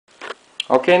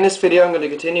Okay, in this video I'm going to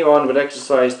continue on with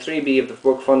exercise 3B of the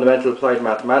book Fundamental Applied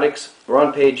Mathematics. We're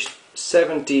on page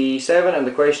 77 and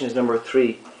the question is number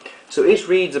 3. So it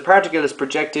reads, a particle is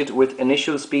projected with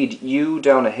initial speed u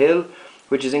down a hill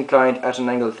which is inclined at an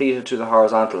angle theta to the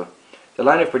horizontal. The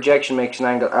line of projection makes an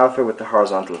angle alpha with the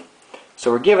horizontal.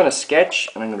 So we're given a sketch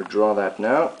and I'm going to draw that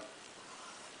now.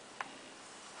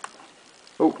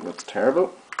 Oh, that's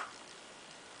terrible.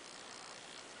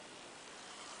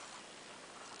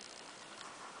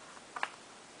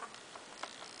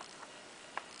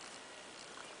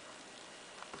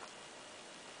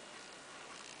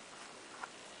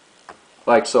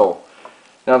 Like so.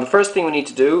 Now the first thing we need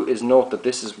to do is note that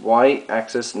this is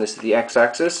y-axis and this is the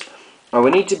x-axis. And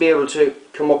we need to be able to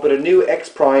come up with a new x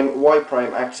prime, y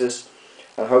prime axis.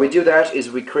 And how we do that is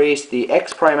we create the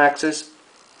x prime axis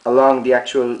along the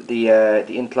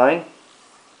incline.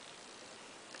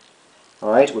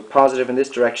 Alright, with positive in this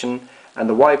direction and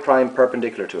the y prime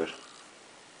perpendicular to it.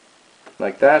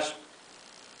 Like that.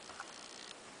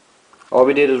 All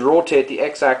we did is rotate the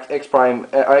xy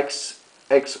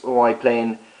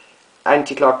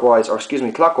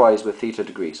plane clockwise with theta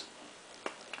degrees.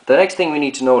 The next thing we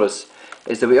need to notice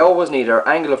is that we always need our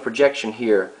angle of projection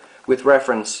here with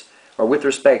reference or with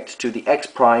respect to the x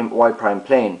prime y prime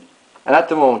plane. And at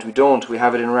the moment we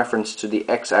have it in reference to the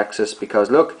x-axis because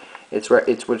look, it's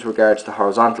with regards to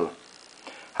horizontal.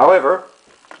 However,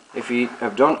 if you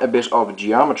have done a bit of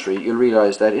geometry, you'll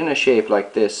realize that in a shape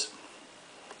like this,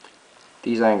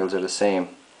 these angles are the same.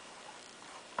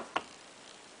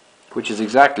 Which is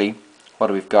exactly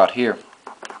what we've got here.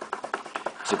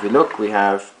 So if we look, we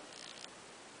have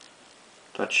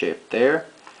that shape there.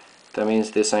 That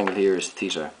means this angle here is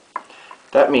theta.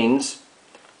 That means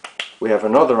we have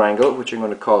another angle which I'm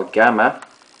going to call gamma,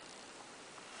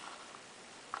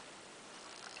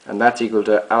 and that's equal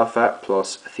to alpha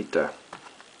plus theta.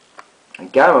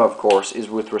 And gamma, of course, is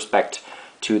with respect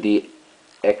to the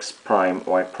x prime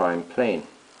y prime plane.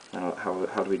 And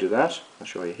how do we do that? I'll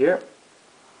show you here.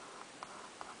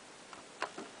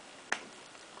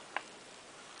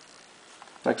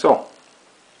 Like so.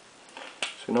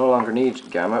 So we no longer need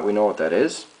gamma, we know what that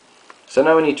is. So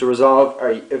now we need to resolve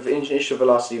our initial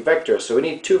velocity vector. So we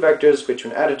need two vectors which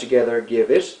when added together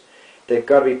give it. They've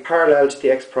got to be parallel to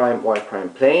the x prime y prime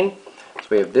plane. So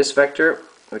we have this vector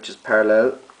which is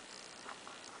parallel,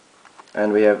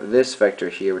 and we have this vector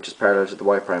here which is parallel to the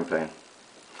y prime plane.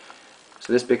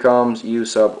 So this becomes u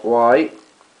sub y,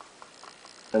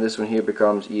 and this one here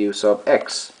becomes u sub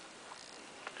x.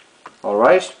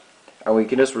 Alright? And we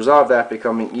can just resolve that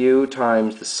becoming u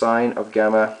times the sine of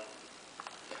gamma.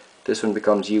 This one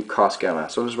becomes u cos gamma.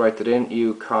 So let's write that in.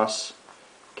 U cos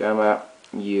gamma,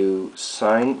 u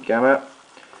sine gamma.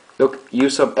 Look,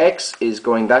 u sub x is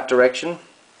going that direction,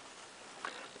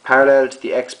 parallel to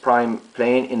the x prime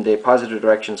plane in the positive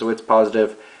direction, so it's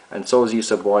positive, and so is u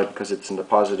sub y because it's in the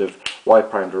positive y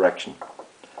prime direction.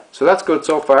 So that's good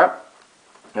so far.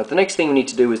 Now the next thing we need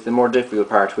to do is the more difficult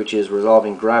part, which is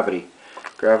resolving gravity.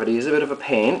 Gravity is a bit of a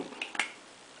pain.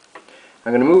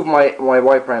 I'm going to move my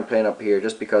y prime plane up here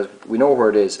just because we know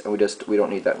where it is and we don't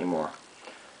need that anymore.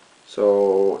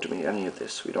 So do we need any of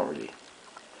this? We don't really.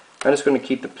 I'm just going to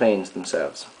keep the planes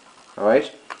themselves.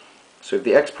 Alright? So we have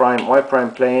the x prime y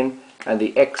prime plane and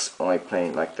the x y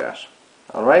plane like that.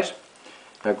 Alright?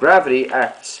 Now gravity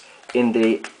acts in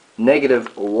the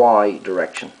negative y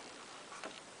direction.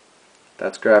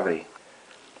 That's gravity.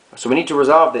 So we need to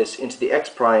resolve this into the x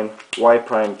prime y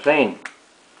prime plane.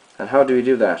 And how do we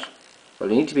do that? Well,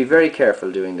 you need to be very careful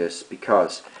doing this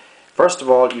because first of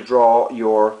all you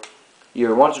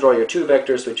want to draw your two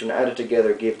vectors which when added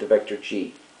together give the vector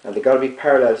g, and they've got to be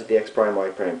parallel to the x prime y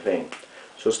prime plane.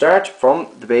 So start from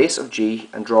the base of g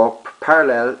and draw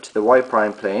parallel to the y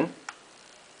prime plane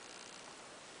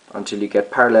until you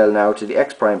get parallel now to the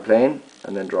x prime plane,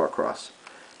 and then draw across.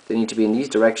 They need to be in these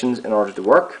directions in order to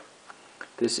work.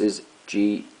 This is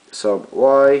g sub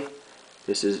y,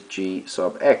 this is g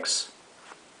sub x.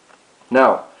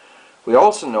 Now, we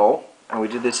also know, and we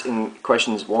did this in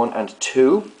questions 1 and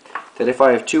 2, that if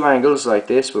I have two angles like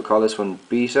this, we'll call this one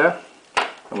beta,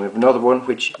 and we have another one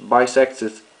which bisects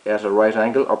it at a right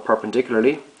angle or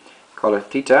perpendicularly, call it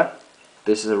theta.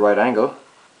 This is a right angle.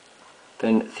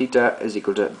 Then theta is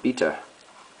equal to beta.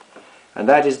 And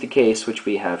that is the case which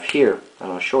we have here,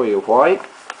 and I'll show you why.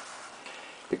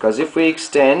 Because if we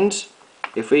extend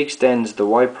the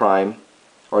y prime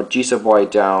or g sub y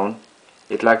down,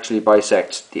 it'll actually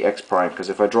bisect the x prime, because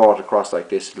if I draw it across like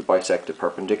this, it'll bisect it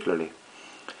perpendicularly.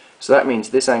 So that means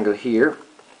this angle here,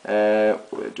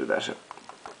 we'll do that.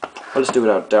 I'll just do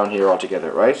it down here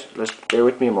altogether, right? Let's bear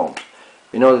with me a moment.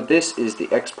 We know that this is the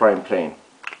x prime plane.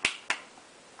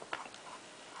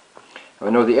 I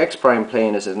know the x prime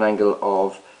plane is an angle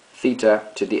of theta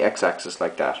to the x-axis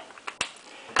like that.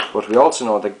 But we also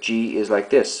know that g is like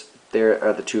this. There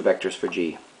are the two vectors for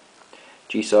g.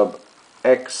 G sub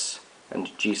x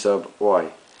and g sub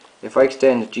y. If I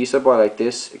extend g sub y like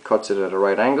this, it cuts it at a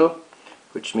right angle,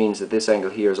 which means that this angle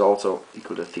here is also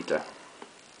equal to theta.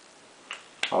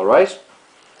 Alright?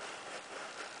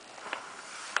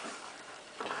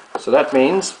 So that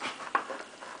means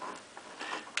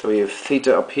that we have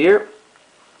theta up here,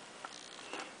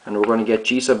 and we're going to get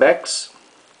g sub x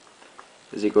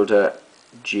is equal to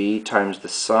g times the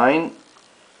sine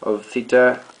of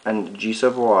theta, and g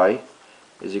sub y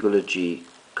is equal to g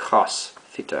cos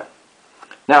theta.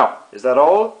 Now, is that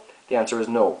all? The answer is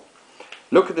no.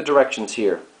 Look at the directions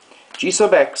here. G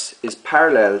sub x is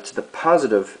parallel to the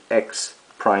positive x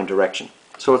prime direction,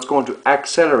 so it's going to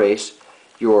accelerate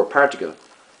your particle.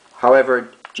 However,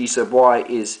 g sub y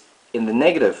is in the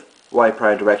negative y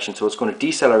prime direction, so it's going to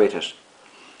decelerate it.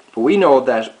 But we know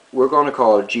that we're going to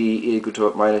call g equal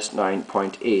to minus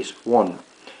 9.81.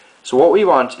 So what we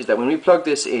want is that when we plug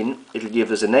this in, it'll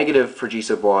give us a negative for g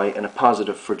sub y and a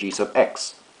positive for g sub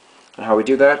x. And how we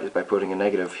do that is by putting a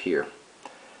negative here.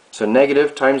 So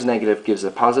negative times negative gives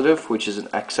a positive, which is an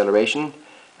acceleration,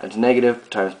 and negative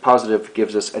times positive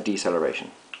gives us a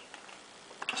deceleration.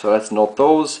 So let's note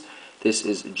those. This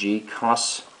is g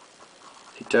cos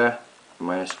theta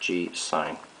minus g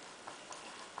sine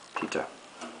theta.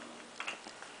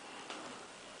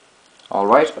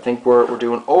 Alright, I think we're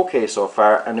doing okay so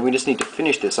far, and we just need to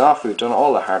finish this off. We've done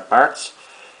all the hard parts.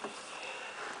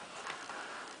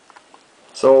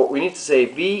 So we need to say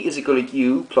v is equal to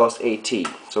u plus at.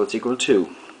 So it's equal to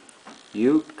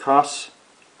u cos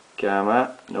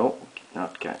gamma, no,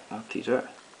 not theta,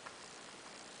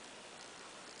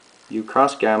 u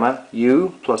cos gamma,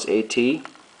 u plus at,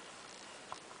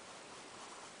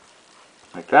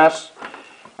 like that.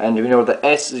 And we know that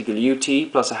s is equal to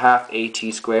ut plus a half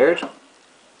at squared.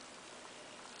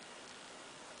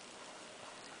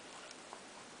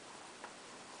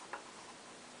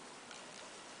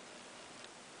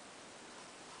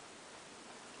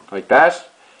 Like that.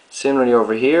 Similarly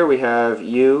over here we have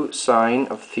u sine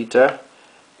of theta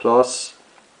plus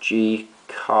g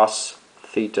cos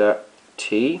theta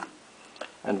t,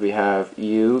 and we have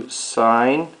u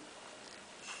sine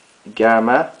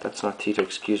gamma, that's not theta,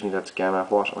 excuse me, that's gamma.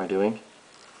 What am I doing?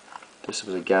 This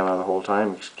was a gamma the whole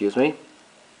time, excuse me.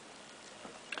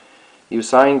 U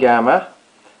sine gamma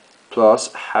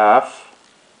plus half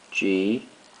g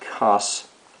cos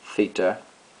theta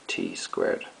t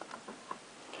squared.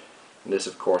 And this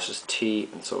of course is t,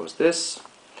 and so is this.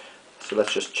 So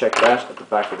let's just check that at the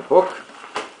back of the book.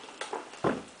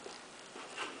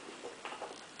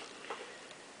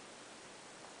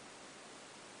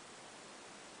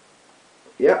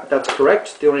 Yeah, that's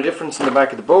correct. The only difference in the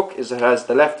back of the book is it has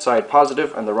the left side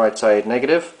positive and the right side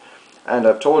negative. And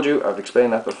I've told you, I've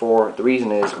explained that before. The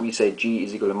reason is we say g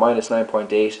is equal to minus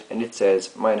 9.8 and it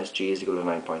says minus g is equal to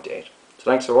 9.8. So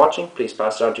thanks for watching. Please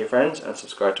pass it on to your friends and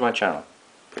subscribe to my channel.